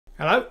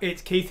Hello,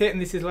 it's Keith here, and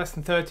this is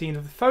lesson 13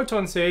 of the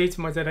Photon series,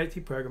 my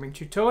Z80 programming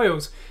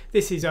tutorials.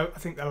 This is, I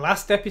think, the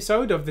last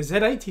episode of the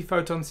Z80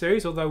 Photon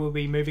series, although we'll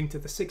be moving to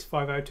the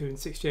 6502 and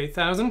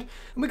 68000. And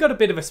we got a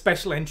bit of a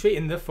special entry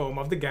in the form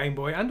of the Game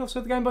Boy and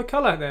also the Game Boy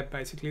Color. They're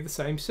basically the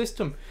same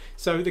system.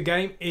 So the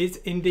game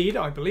is indeed,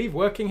 I believe,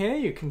 working here.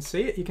 You can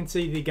see it. You can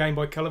see the Game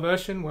Boy Color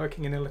version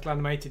working in a little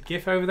animated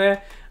GIF over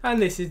there.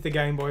 And this is the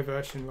Game Boy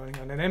version running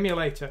on an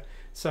emulator.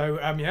 So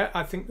yeah,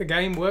 I think the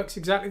game works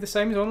exactly the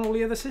same as on all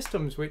the other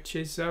systems, which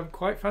is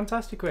quite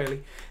fantastic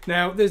really.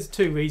 Now there's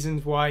two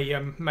reasons why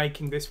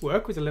making this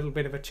work was a little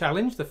bit of a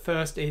challenge. The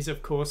first is,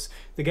 of course,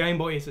 the Game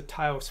Boy is a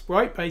tile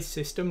sprite based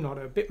system, not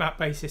a bitmap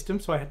based system,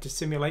 so I had to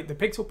simulate the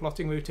pixel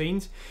plotting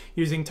routines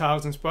using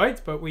tiles and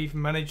sprites, but we've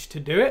managed to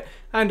do it.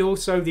 And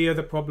also the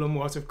other problem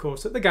was, of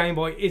course, that the Game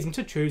Boy isn't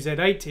a true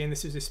Z80, and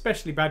this is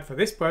especially bad for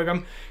this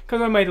program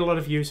because I made a lot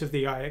of use of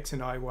the IX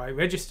and IY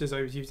registers.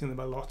 I was using them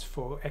a lot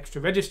for extra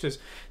registers.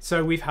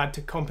 So we've had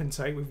to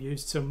compensate. We've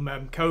used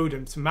some code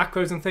and some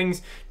macros and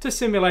things to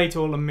simulate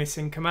all the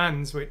missing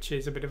commands, which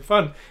is a bit of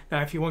fun.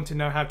 Now, if you want to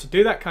know how to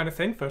do that kind of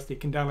thing, first you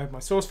can download my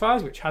source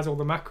files, which has all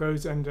the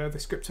macros and the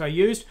scripts I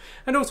used.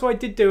 And also I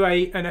did do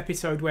an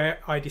episode where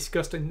I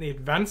discussed in the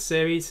advanced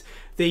series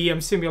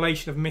the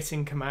simulation of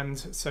missing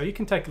commands. So you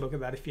can take a look at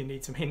that if you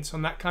need some hints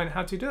on that kind of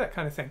how to do that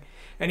kind of thing.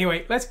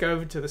 Anyway, let's go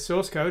over to the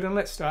source code and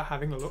let's start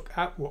having a look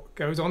at what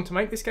goes on to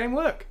make this game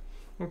work.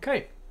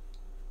 Okay.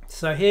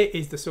 So here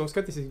is the source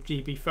code. This is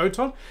GB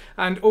Photon,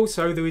 and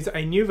also there is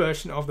a new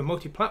version of the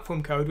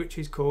multi-platform code which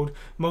is called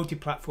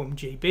multi-platform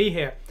GB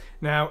here.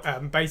 Now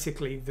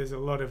basically there's a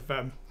lot of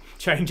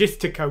changes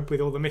to cope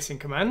with all the missing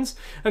commands,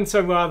 and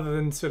so rather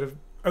than sort of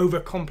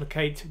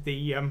overcomplicate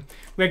the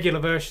regular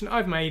version,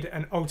 I've made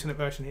an alternate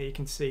version here. You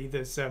can see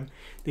there's the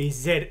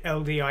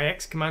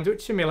Z80 command,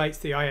 which simulates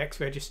the IX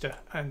register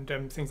and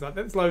things like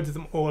that. There's loads of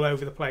them all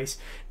over the place.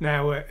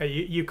 Now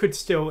you could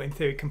still in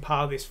theory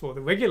compile this for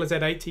the regular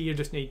Z80. You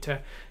just need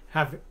to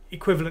have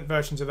equivalent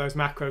versions of those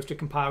macros to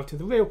compile to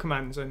the real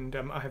commands, and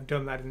I have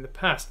done that in the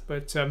past.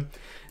 But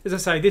as I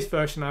say, this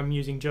version I'm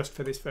using just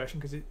for this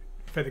version because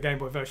for the Game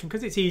Boy version,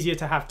 because it's easier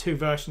to have two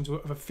versions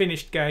of a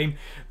finished game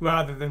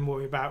rather than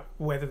worry about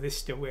whether this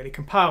still really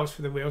compiles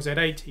for the real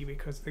Z80,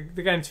 because the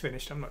game's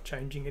finished. I'm not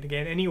changing it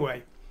again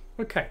anyway.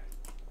 Okay,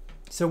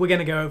 so we're going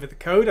to go over the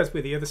code as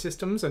with the other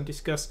systems and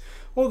discuss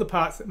all the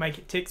parts that make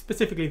it tick,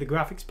 specifically the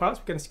graphics parts.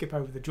 We're going to skip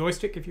over the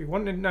joystick. If you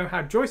want to know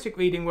how joystick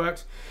reading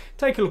works,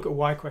 take a look at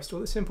YQuest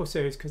or the simple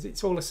series, because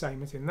it's all the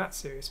same as in that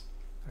series.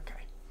 Okay.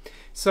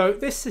 So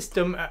this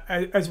system,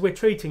 as we're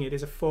treating it,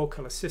 is a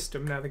 4-color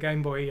system. Now the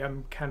Game Boy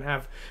can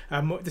have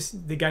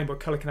the Game Boy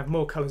Color can have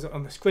more colors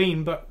on the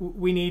screen, but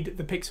we need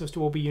the pixels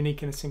to all be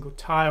unique in a single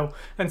tile.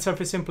 And so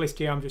for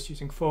simplicity, I'm just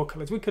using 4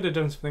 colors. We could have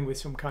done something with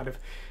some kind of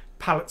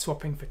palette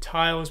swapping for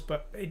tiles,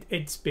 but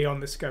it's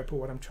beyond the scope of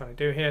what I'm trying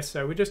to do here.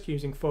 So we're just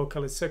using 4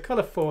 colors. So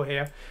color 4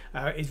 here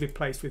is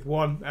replaced with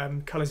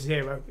 1. Color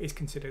 0 is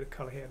considered a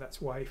color here.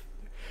 That's why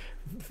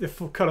the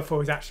color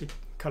 4 is actually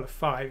color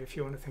 5, if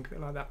you want to think of it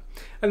like that.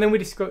 And then we're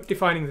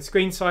defining the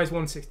screen size,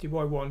 160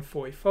 by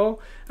 144,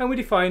 and we're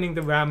defining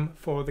the RAM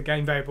for the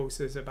game variables.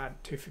 There's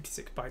about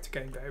 256 bytes of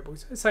game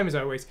variables, same as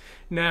always.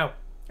 Now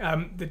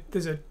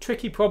there's a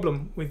tricky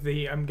problem with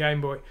the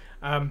Game Boy.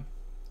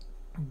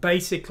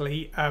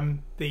 Basically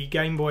the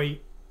Game Boy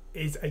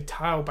is a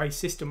tile-based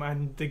system,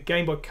 and the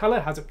Game Boy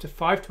Color has up to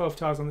 512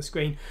 tiles on the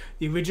screen.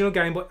 The original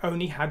Game Boy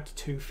only had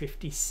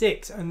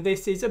 256, and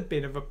this is a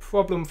bit of a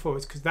problem for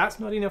us because that's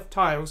not enough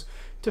tiles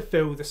to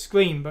fill the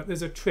screen. But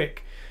there's a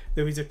trick.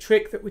 There is a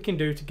trick that we can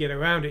do to get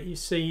around it. You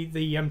see,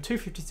 the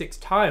 256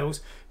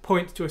 tiles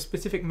point to a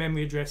specific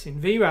memory address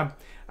in VRAM,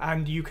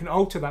 and you can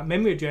alter that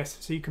memory address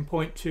so you can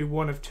point to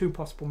one of 2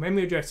 possible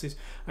memory addresses.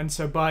 And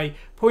so by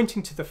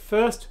pointing to the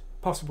first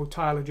possible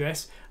tile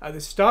address at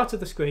the start of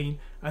the screen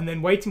and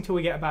then waiting till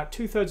we get about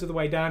 2/3 of the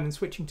way down and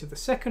switching to the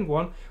second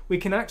one, we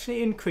can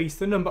actually increase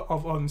the number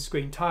of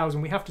on-screen tiles,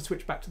 and we have to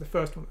switch back to the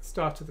first one at the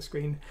start of the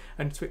screen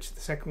and switch to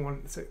the second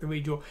one at the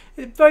redraw.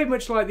 It's very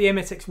much like the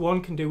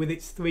MSX1 can do with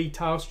its 3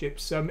 tile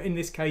strips. In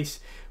this case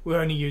we're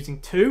only using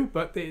 2,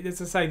 but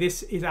as I say,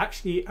 this is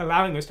actually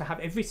allowing us to have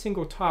every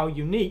single tile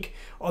unique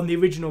on the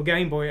original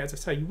Game Boy. As I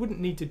say, you wouldn't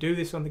need to do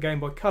this on the Game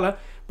Boy Color,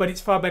 but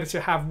it's far better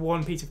to have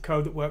one piece of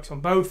code that works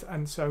on both,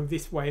 and so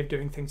this way of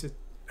doing things has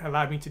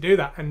allowed me to do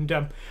that. And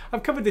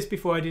I've covered this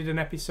before. I did an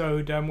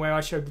episode where I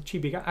showed the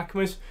Chibi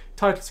Akuma's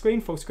title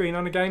screen, full screen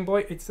on a Game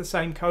Boy. It's the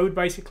same code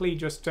basically,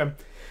 just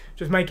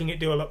making it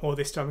do a lot more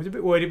this time. I was a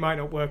bit worried it might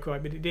not work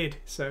right, but it did.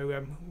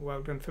 So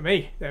well done for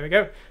me. There we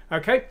go.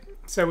 Okay,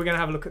 so we're going to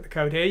have a look at the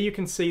code here. You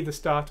can see the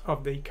start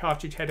of the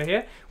cartridge header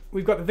here.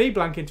 We've got the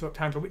VBlank interrupt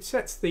handler, which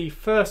sets the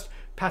first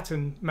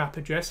pattern map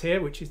address here,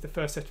 which is the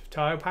first set of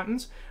tile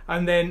patterns,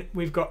 and then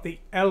we've got the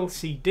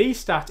LCD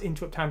stat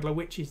interrupt handler,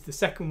 which is the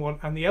second one,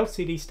 and the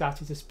LCD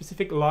stat is a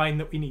specific line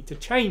that we need to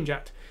change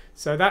at.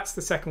 So that's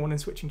the second one, and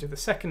switching to the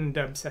second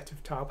set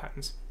of tile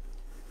patterns.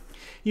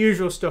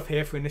 Usual stuff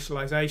here for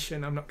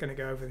initialization. I'm not going to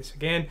go over this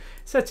again.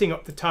 Setting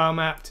up the tile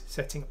map,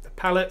 setting up the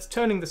palettes,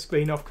 turning the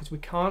screen off because we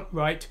can't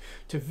write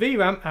to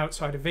VRAM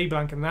outside of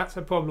VBlank, and that's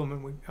a problem,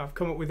 and I've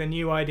come up with a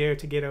new idea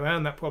to get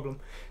around that problem.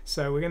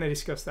 So we're going to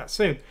discuss that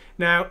soon.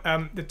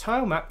 Now, the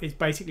tile map is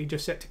basically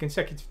just set to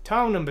consecutive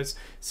tile numbers.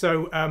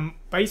 So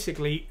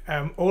basically,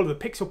 all of the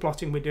pixel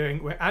plotting we're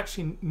doing, we're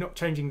actually not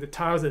changing the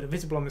tiles that are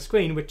visible on the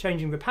screen, we're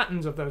changing the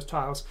patterns of those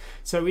tiles.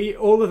 So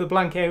all of the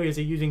blank areas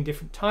are using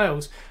different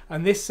tiles,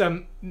 and this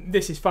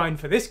is fine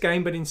for this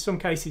game, but in some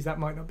cases that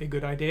might not be a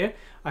good idea.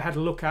 I had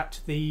a look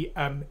at the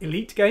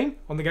Elite game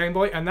on the Game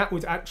Boy, and that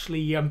was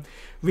actually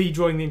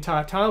redrawing the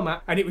entire tile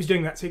map, and it was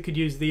doing that so it could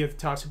use the other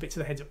tiles for bits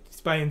of the heads-up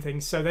display and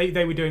things. So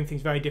they were doing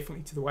things very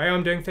differently to the way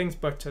I'm doing things,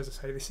 but as I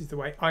say, this is the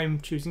way I'm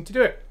choosing to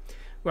do it.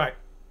 Right,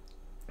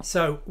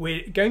 so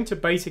we're going to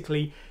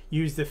basically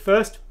use the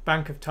first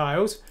bank of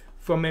tiles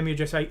from memory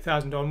address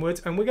 8000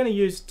 onwards, and we're going to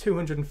use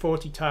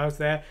 240 tiles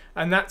there,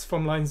 and that's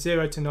from line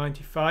 0 to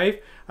 95,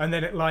 and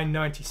then at line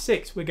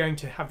 96 we're going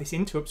to have this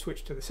interrupt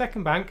switch to the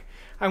second bank,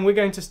 and we're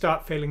going to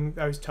start filling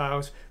those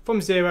tiles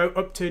from 0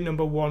 up to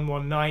number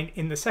 119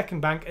 in the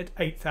second bank at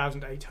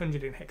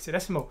 8800 in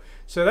hexadecimal.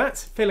 So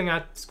that's filling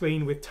our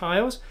screen with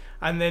tiles,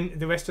 and then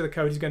the rest of the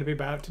code is going to be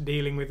about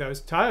dealing with those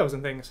tiles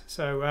and things.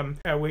 So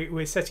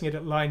we're setting it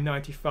at line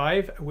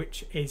 95,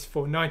 which is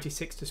for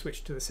 96 to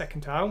switch to the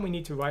second tile, and we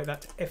need to write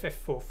that to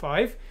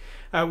FF45.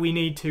 We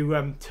need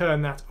to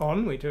turn that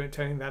on. We're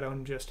turning that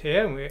on just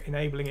here, and we're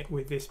enabling it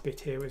with this bit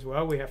here as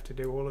well. We have to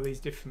do all of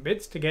these different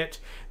bits to get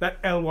that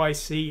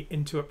LYC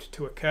interrupt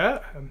to occur,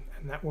 and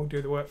that will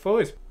do the work for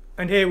us.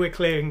 And here we're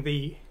clearing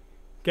the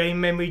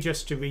game memory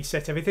just to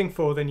reset everything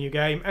for the new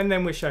game, and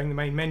then we're showing the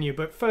main menu.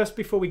 But first,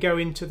 before we go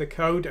into the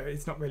code,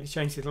 it's not really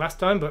changed since last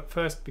time, but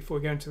first before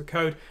we go into the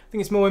code, I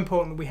think it's more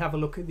important that we have a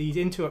look at these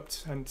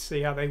interrupts and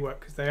see how they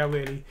work, because they are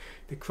really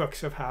the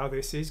crux of how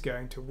this is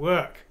going to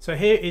work. So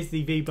here is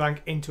the VBlank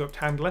interrupt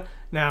handler.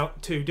 Now,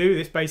 to do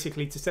this,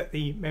 basically to set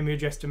the memory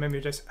address to memory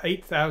address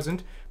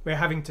 8000, we're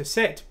having to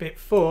set bit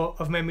 4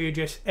 of memory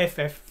address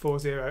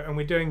FF40, and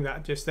we're doing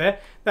that just there.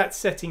 That's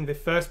setting the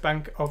first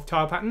bank of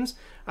tile patterns,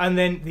 and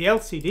then the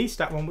LCD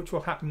stat one, which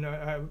will happen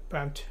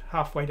about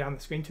halfway down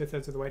the screen,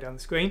 2/3 of the way down the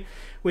screen,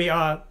 we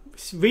are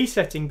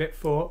resetting bit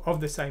 4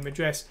 of the same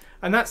address,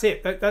 and that's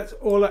it. That's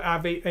all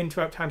our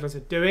interrupt handlers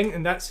are doing,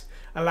 and that's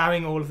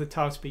allowing all of the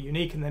tiles to be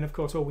unique. And then of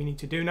course all we need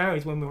to do now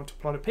is, when we want to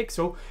plot a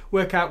pixel,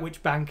 work out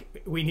which bank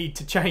we need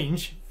to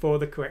change for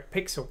the correct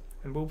pixel,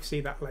 and we'll see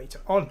that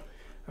later on.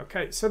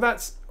 Okay, so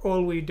that's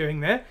all we're doing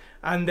there,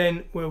 and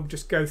then we'll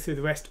just go through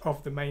the rest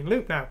of the main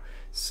loop now.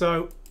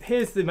 So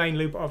here's the main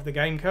loop of the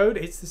game code.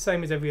 It's the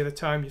same as every other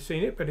time you've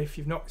seen it, but if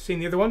you've not seen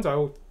the other ones, I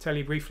will tell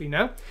you briefly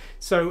now.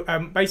 So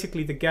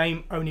basically the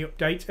game only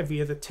updates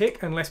every other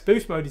tick unless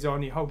boost mode is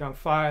on. You hold down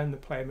fire and the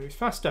player moves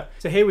faster.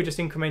 So here we're just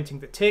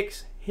incrementing the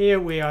ticks. Here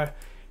we are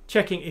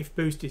checking if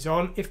boost is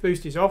on. If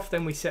boost is off,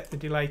 then we set the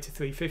delay to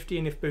 350,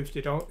 and if boost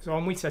is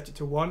on, we set it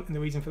to 1. And the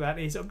reason for that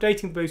is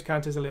updating the boost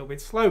counter is a little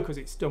bit slow because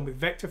it's done with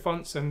vector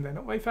fonts and they're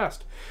not very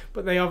fast.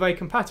 But they are very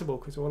compatible,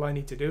 because all I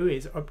need to do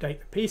is update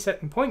the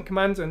PSET and point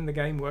commands, and the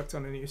game works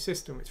on a new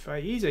system. It's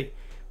very easy,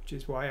 which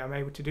is why I'm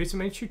able to do so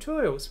many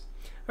tutorials.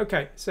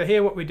 Okay, so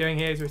here what we're doing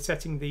here is we're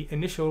setting the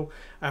initial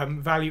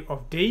value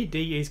of D.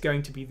 D is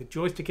going to be the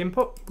joystick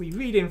input. We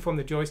read in from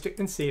the joystick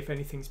and see if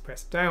anything's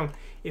pressed down.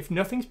 If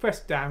nothing's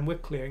pressed down, we're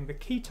clearing the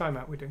key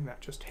timeout. We're doing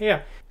that just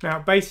here. Now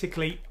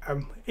basically,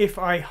 if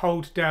I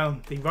hold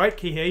down the right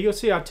key here, you'll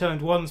see I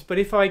turned once, but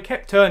if I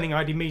kept turning,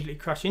 I'd immediately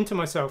crash into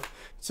myself.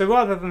 So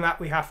rather than that,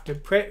 we have to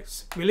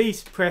press,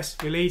 release, press,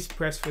 release,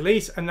 press,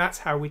 release, and that's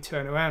how we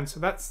turn around. So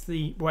that's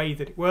the way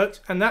that it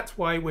works, and that's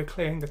why we're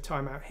clearing the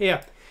timeout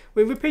here.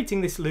 We're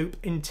repeating this loop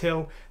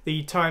until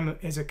the time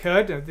has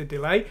occurred, the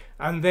delay,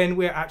 and then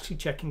we're actually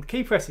checking the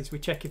key presses. We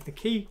check if the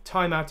key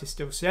timeout is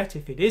still set.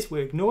 If it is,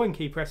 we're ignoring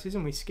key presses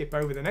and we skip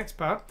over the next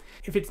part.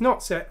 If it's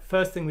not set,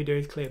 first thing we do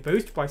is clear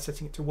boost by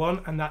setting it to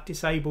 1, and that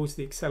disables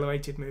the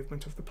accelerated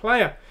movement of the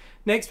player.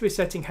 Next, we're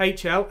setting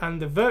HL and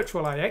the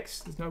virtual IX.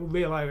 There's no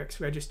real IX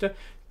register.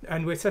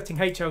 And we're setting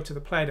HL to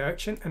the player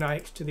direction and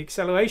IX to the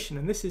acceleration,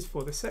 and this is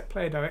for the set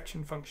player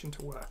direction function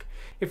to work.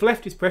 If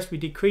left is pressed, we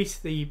decrease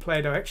the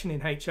player direction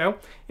in HL.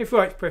 If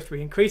right is pressed,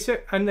 we increase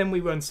it, and then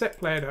we run set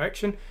player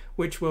direction,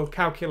 which will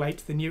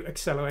calculate the new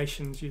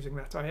accelerations using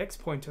that IX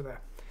pointer there.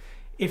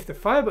 If the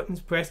fire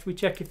button's pressed, we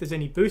check if there's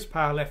any boost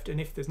power left,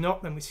 and if there's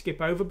not, then we skip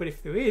over, but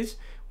if there is,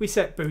 we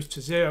set boost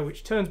to 0,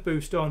 which turns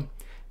boost on.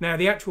 Now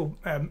the actual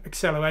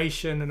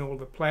acceleration and all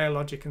the player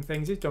logic and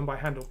things is done by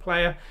handle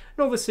player,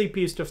 and all the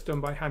CPU stuff's done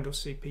by handle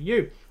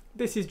CPU.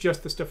 This is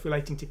just the stuff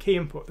relating to key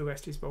input. The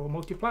rest is all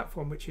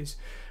multi-platform, which is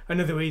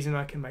another reason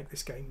I can make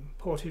this game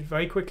ported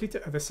very quickly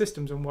to other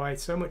systems, and why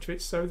so much of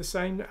it's so the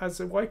same as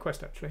a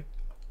YQuest actually.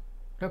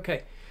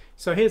 Okay,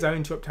 so here's our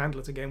interrupt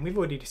handlers again. We've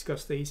already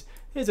discussed these.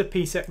 Here's a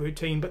PSET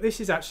routine, but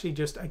this is actually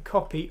just a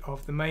copy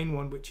of the main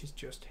one, which is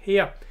just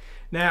here.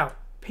 Now,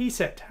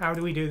 PSET. How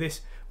do we do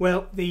this?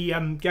 Well, the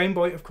Game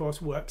Boy, of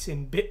course, works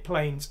in bit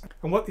planes,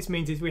 and what this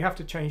means is we have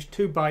to change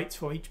 2 bytes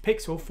for each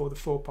pixel for the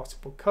 4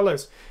 possible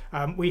colors.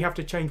 We have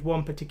to change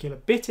one particular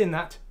bit in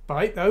that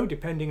byte, though,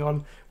 depending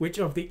on which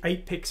of the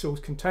 8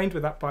 pixels contained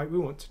with that byte we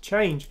want to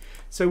change.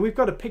 So we've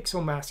got a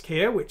pixel mask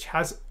here, which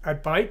has a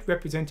byte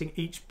representing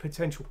each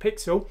potential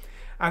pixel,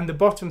 and the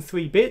bottom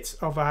 3 bits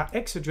of our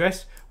X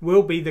address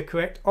will be the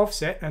correct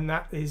offset, and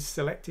that is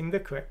selecting the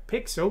correct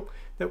pixel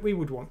that we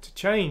would want to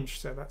change.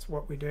 So that's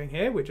what we're doing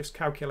here. We're just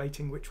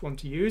calculating which one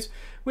to use.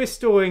 We're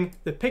storing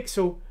the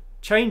pixel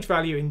change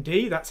value in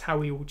D, that's how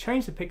we will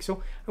change the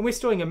pixel, and we're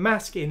storing a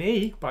mask in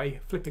E by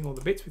flipping all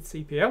the bits with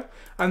CPL,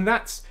 and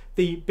that's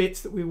the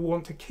bits that we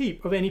want to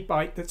keep of any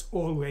byte that's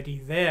already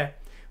there.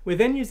 We're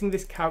then using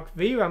this calc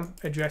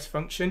VRAM address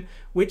function,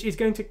 which is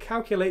going to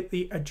calculate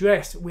the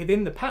address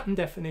within the pattern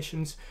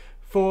definitions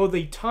for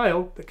the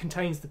tile that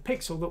contains the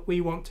pixel that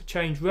we want to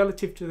change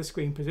relative to the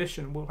screen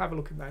position. We'll have a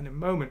look at that in a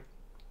moment.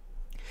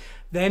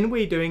 Then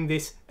we're doing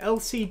this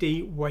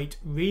LCD wait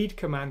read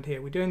command here.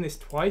 We're doing this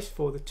twice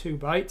for the 2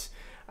 bytes,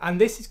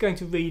 and this is going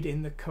to read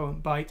in the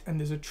current byte, and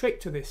there's a trick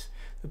to this.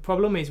 The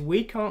problem is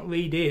we can't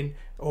read in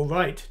or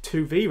write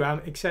to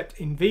VRAM except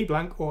in V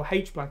blank or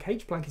H blank.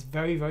 H blank is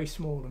very, very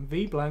small, and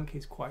V blank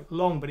is quite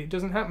long, but it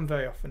doesn't happen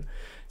very often.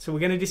 So we're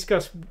going to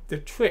discuss the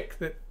trick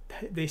that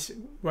this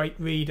wait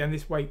read and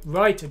this wait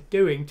write are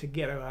doing to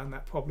get around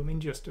that problem in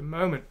just a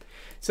moment.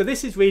 So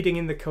this is reading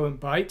in the current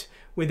byte.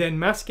 We're then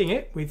masking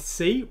it with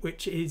C,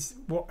 which is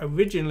what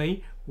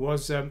originally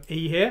was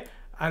E here,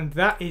 and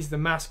that is the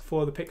mask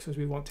for the pixels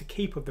we want to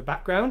keep of the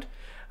background.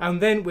 And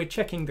then we're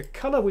checking the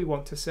color we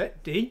want to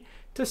set, D,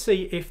 to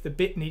see if the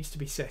bit needs to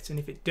be set, and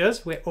if it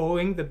does, we're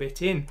ORing the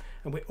bit in,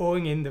 and we're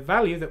ORing in the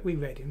value that we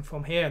read in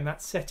from here, and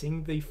that's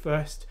setting the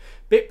first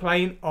bit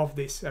plane of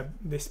this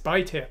this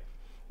byte here.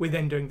 We're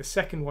then doing the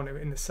second one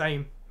in the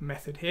same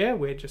method here.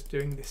 We're just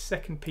doing this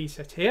second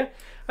PSET here,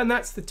 and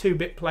that's the 2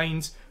 bit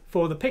planes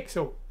for the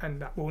pixel,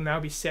 and that will now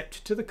be set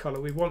to the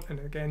color we want, and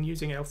again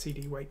using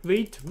LCD wait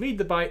read to read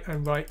the byte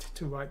and write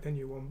to write the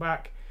new one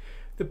back.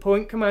 The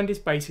point command is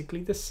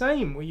basically the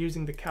same. We're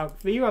using the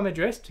calc VRAM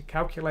address to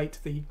calculate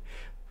the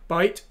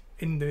byte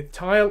in the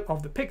tile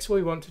of the pixel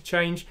we want to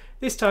change.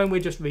 This time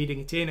we're just reading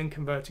it in and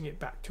converting it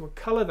back to a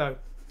color though.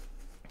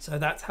 So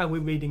that's how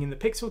we're reading in the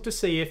pixel to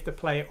see if the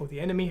player or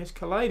the enemy has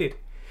collided.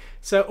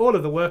 So all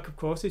of the work, of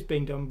course, is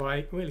being done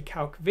by really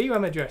calc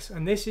VRAM address,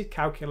 and this is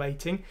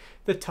calculating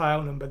the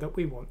tile number that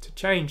we want to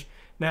change.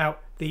 Now,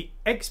 the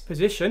X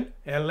position,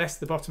 less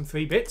the bottom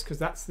 3 bits, because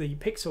that's the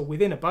pixel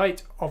within a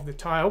byte of the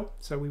tile,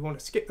 so we want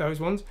to skip those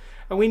ones,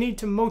 and we need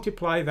to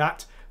multiply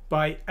that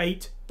by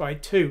 8 by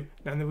 2.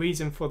 Now, the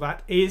reason for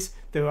that is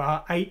there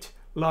are 8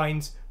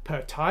 lines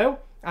per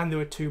tile, and there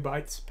are 2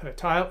 bytes per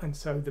tile, and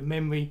so the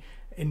memory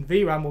in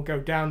VRAM will go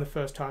down the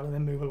first tile and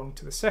then move along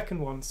to the second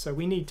one. So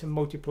we need to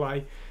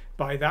multiply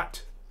by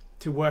that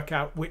to work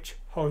out which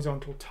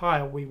horizontal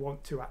tile we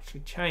want to actually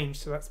change.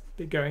 So that's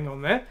going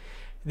on there.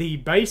 The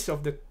base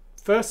of the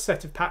first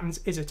set of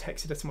patterns is a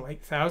hexadecimal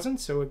 8000,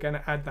 so we're going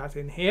to add that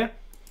in here.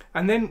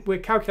 And then we're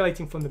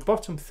calculating from the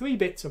bottom 3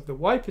 bits of the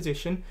Y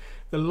position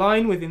the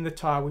line within the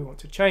tile we want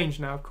to change.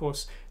 Now, of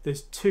course,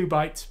 there's 2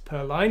 bytes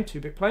per line,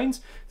 2-bit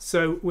planes,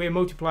 so we're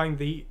multiplying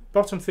the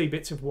bottom 3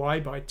 bits of Y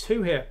by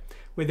 2 here.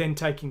 We're then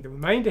taking the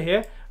remainder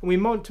here, and we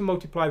want to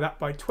multiply that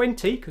by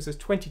 20 because there's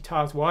 20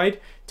 tiles wide,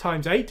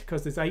 times 8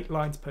 because there's 8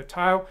 lines per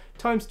tile,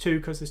 times 2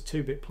 because there's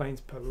 2-bit planes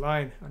per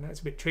line. I know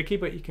it's a bit tricky,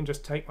 but you can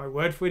just take my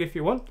word for it if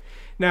you want.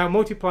 Now,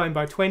 multiplying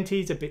by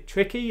 20 is a bit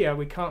tricky.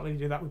 We can't really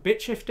do that with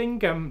bit shifting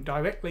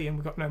directly, and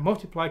we've got no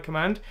multiply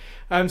command.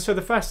 So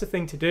the faster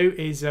thing to do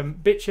is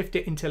bit shift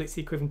it until it's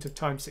the equivalent of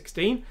times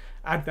 16,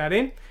 add that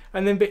in,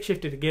 and then bit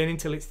shift it again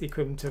until it's the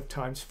equivalent of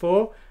times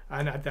 4,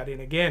 and add that in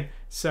again.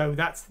 So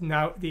that's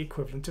now the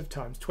equivalent of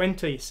times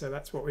 20. So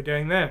that's what we're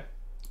doing there.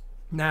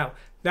 Now,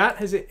 that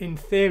has in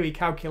theory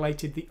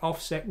calculated the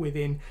offset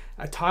within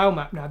a tile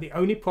map. Now, the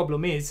only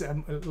problem is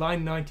at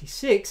line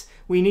 96,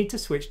 we need to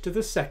switch to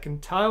the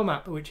second tile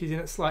map, which is in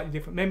a slightly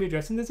different memory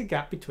address, and there's a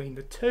gap between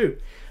the two.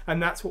 And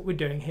that's what we're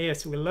doing here.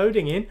 So we're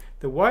loading in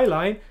the Y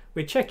line,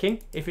 we're checking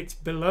if it's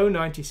below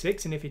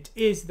 96, and if it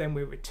is, then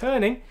we're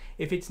returning.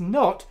 If it's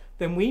not,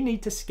 then we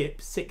need to skip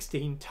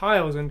 16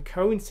 tiles, and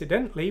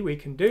coincidentally we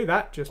can do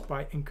that just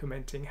by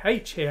incrementing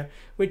H here,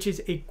 which is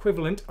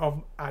equivalent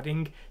of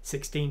adding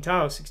 16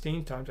 tiles,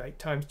 16 times 8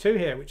 times 2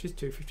 here, which is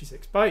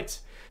 256 bytes.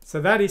 So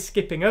that is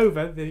skipping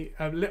over the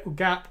little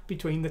gap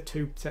between the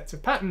 2 sets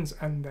of patterns,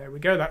 and there we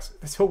go,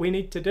 that's all we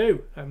need to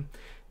do.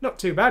 Not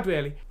too bad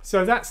really.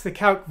 So that's the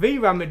calc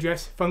VRAM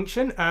address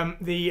function.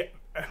 The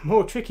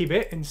more tricky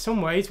bit in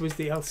some ways was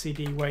the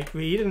LCD wait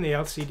read and the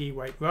LCD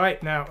wait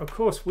write. Now, of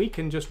course, we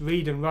can just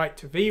read and write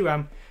to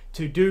VRAM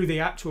to do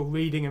the actual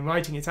reading and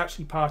writing. It's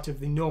actually part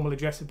of the normal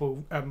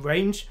addressable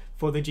range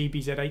for the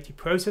Z80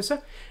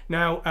 processor.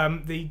 Now,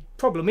 the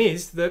problem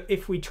is that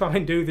if we try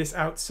and do this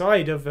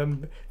outside of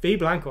V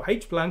blank or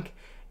H blank,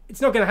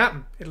 it's not going to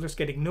happen. It'll just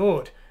get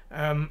ignored.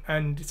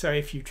 And so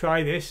if you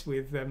try this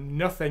with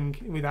nothing,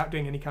 without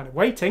doing any kind of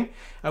weighting,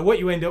 what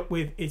you end up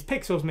with is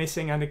pixels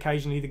missing, and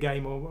occasionally the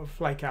game will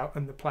flake out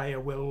and the player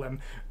will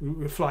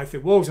fly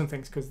through walls and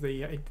things because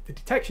the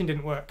detection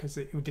didn't work because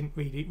it didn't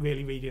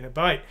really read in a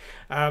byte.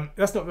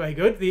 That's not very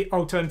good. The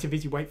alternative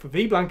is you wait for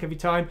VBlank every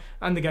time,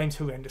 and the game's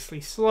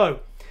horrendously slow.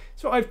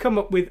 So I've come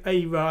up with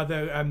a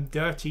rather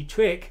dirty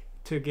trick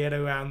to get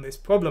around this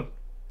problem.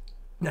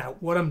 Now,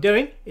 what I'm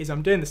doing is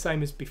I'm doing the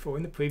same as before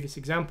in the previous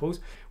examples.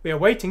 We are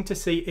waiting to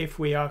see if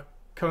we are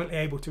currently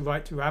able to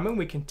write to RAM, and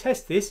we can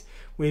test this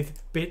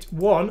with bit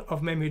 1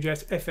 of memory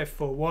address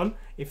FF41.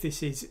 If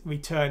this is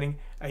returning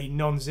a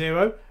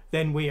non-zero,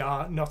 then we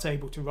are not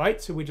able to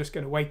write, so we're just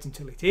going to wait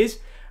until it is.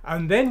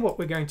 And then what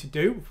we're going to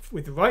do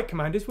with the write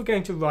command is we're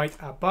going to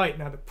write our byte.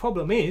 Now the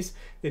problem is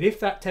that if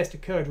that test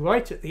occurred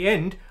right at the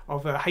end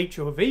of a H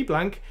or a V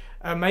blank,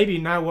 maybe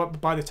now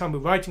by the time we're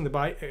writing the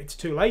byte it's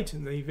too late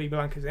and the V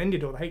blank has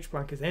ended or the H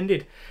blank has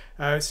ended,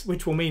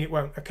 which will mean it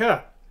won't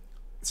occur.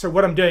 So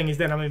what I'm doing is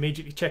then I'm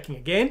immediately checking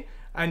again,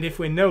 and if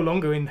we're no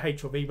longer in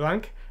H or V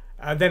blank,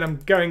 then I'm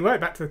going right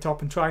back to the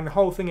top and trying the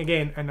whole thing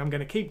again, and I'm going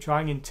to keep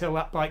trying until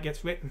that byte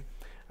gets written.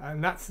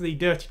 And that's the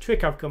dirty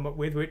trick I've come up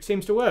with, which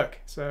seems to work.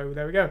 So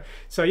there we go.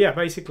 So yeah,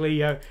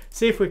 basically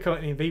see if we're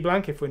currently in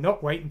VBlank. If we're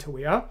not, wait until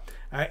we are.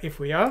 If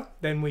we are,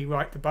 then we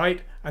write the byte,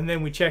 and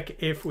then we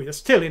check if we are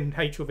still in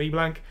H or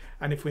VBlank,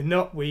 and if we're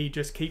not, we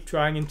just keep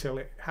trying until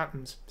it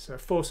happens. So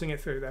forcing it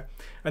through there.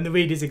 And the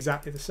read is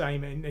exactly the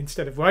same.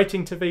 Instead of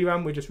writing to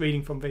VRAM, we're just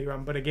reading from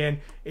VRAM. But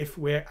again, if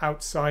we're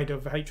outside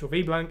of H or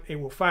VBlank, it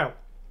will fail.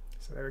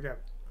 So there we go.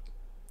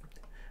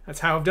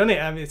 That's how I've done it.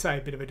 It's a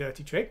bit of a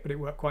dirty trick, but it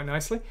worked quite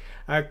nicely.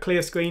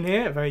 Clear screen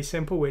here, very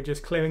simple. We're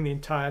just clearing the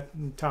entire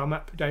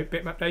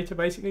bitmap data,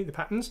 basically, the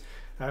patterns.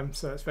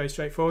 So that's very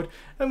straightforward.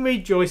 And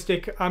read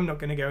joystick, I'm not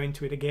going to go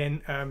into it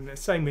again.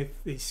 Same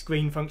with the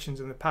screen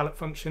functions and the palette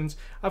functions.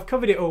 I've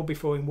covered it all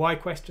before in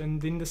YQuest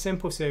and in the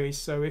simple series,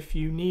 so if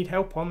you need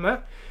help on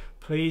that,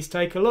 please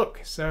take a look.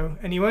 So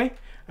anyway,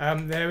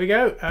 there we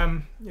go.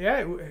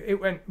 Yeah,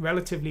 it went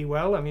relatively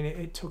well. I mean,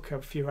 it took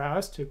a few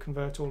hours to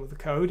convert all of the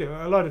code.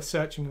 A lot of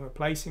searching and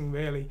replacing,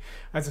 really.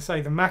 As I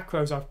say, the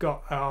macros I've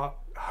got are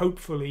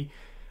hopefully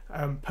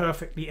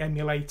perfectly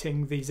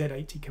emulating the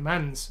Z80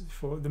 commands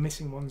for the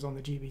missing ones on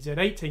the GB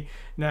Z80.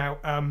 Now,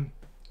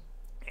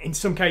 in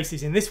some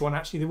cases in this one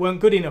actually they weren't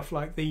good enough,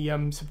 like the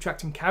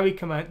subtract and carry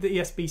command, the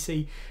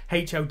ESBC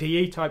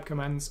HLDE type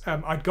commands.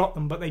 I'd got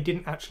them, but they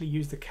didn't actually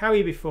use the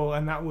carry before,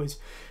 and that was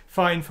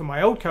fine for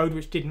my old code,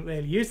 which didn't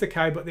really use the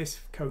carry, but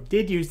this code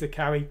did use the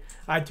carry.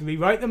 I had to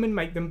rewrite them and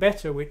make them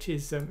better, which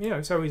is you know,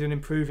 it's always an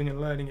improving and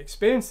learning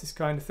experience, this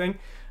kind of thing.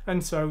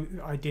 And so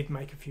I did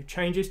make a few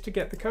changes to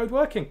get the code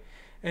working.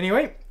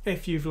 Anyway,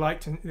 if you've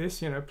liked this,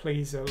 you know,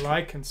 please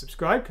like and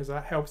subscribe, because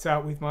that helps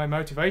out with my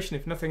motivation,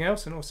 if nothing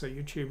else. And also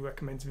YouTube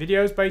recommends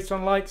videos based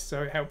on likes,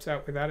 so it helps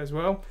out with that as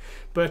well.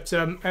 But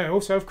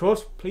also, of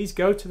course, please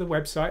go to the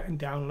website and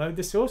download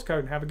the source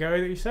code and have a go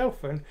at it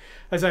yourself. And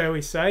as I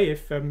always say,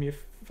 if you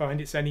find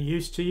it's any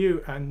use to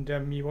you and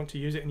you want to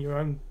use it in your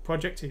own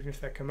projects, even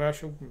if they're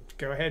commercial,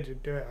 go ahead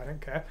and do it. I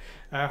don't care.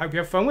 I hope you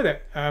have fun with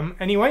it.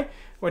 Anyway,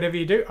 whatever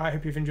you do, I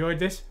hope you've enjoyed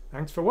this.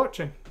 Thanks for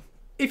watching.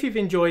 If you've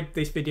enjoyed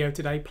this video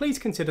today, please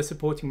consider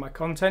supporting my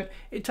content.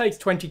 It takes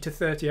 20 to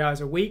 30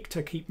 hours a week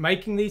to keep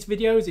making these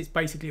videos. It's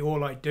basically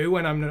all I do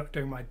when I'm not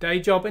doing my day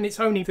job, and it's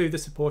only through the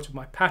support of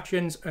my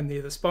patrons and the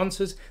other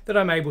sponsors that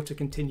I'm able to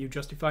continue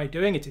justify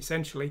doing it,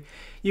 essentially.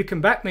 You can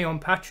back me on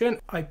Patreon.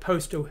 I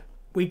post a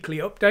weekly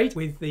update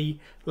with the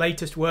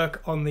latest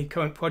work on the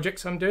current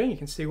projects I'm doing. You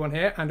can see one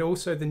here, and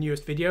also the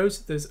newest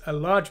videos. There's a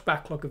large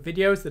backlog of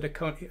videos that are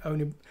currently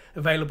only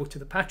available to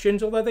the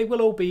patrons, although they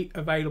will all be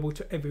available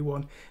to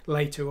everyone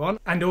later on.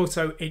 And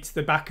also it's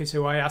the backers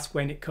who I ask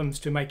when it comes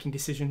to making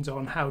decisions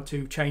on how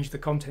to change the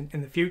content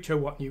in the future,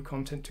 what new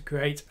content to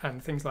create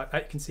and things like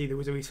that. You can see there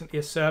was recently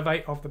a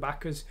survey of the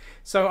backers,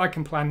 so I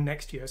can plan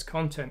next year's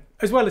content.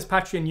 As well as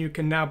Patreon, you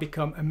can now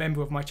become a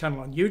member of my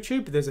channel on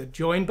YouTube. There's a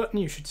join button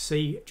you should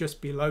see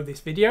just below this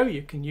video.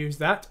 You can use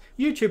that.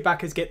 YouTube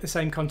backers get the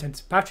same content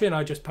as Patreon.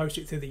 I just post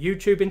it through the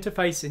YouTube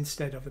interface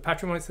instead of the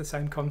Patreon one. It's the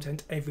same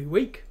content every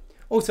week.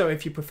 Also,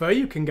 if you prefer,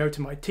 you can go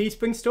to my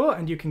Teespring store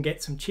and you can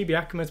get some Chibi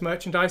Akuma's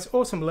merchandise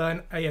or some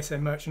Learn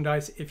ASM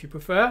merchandise if you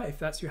prefer, if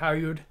that's how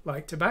you would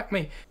like to back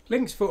me.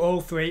 Links for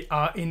all three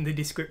are in the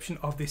description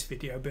of this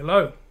video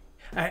below.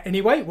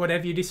 Anyway,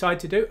 whatever you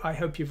decide to do, I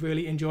hope you've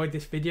really enjoyed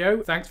this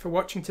video. Thanks for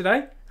watching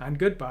today, and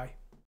goodbye.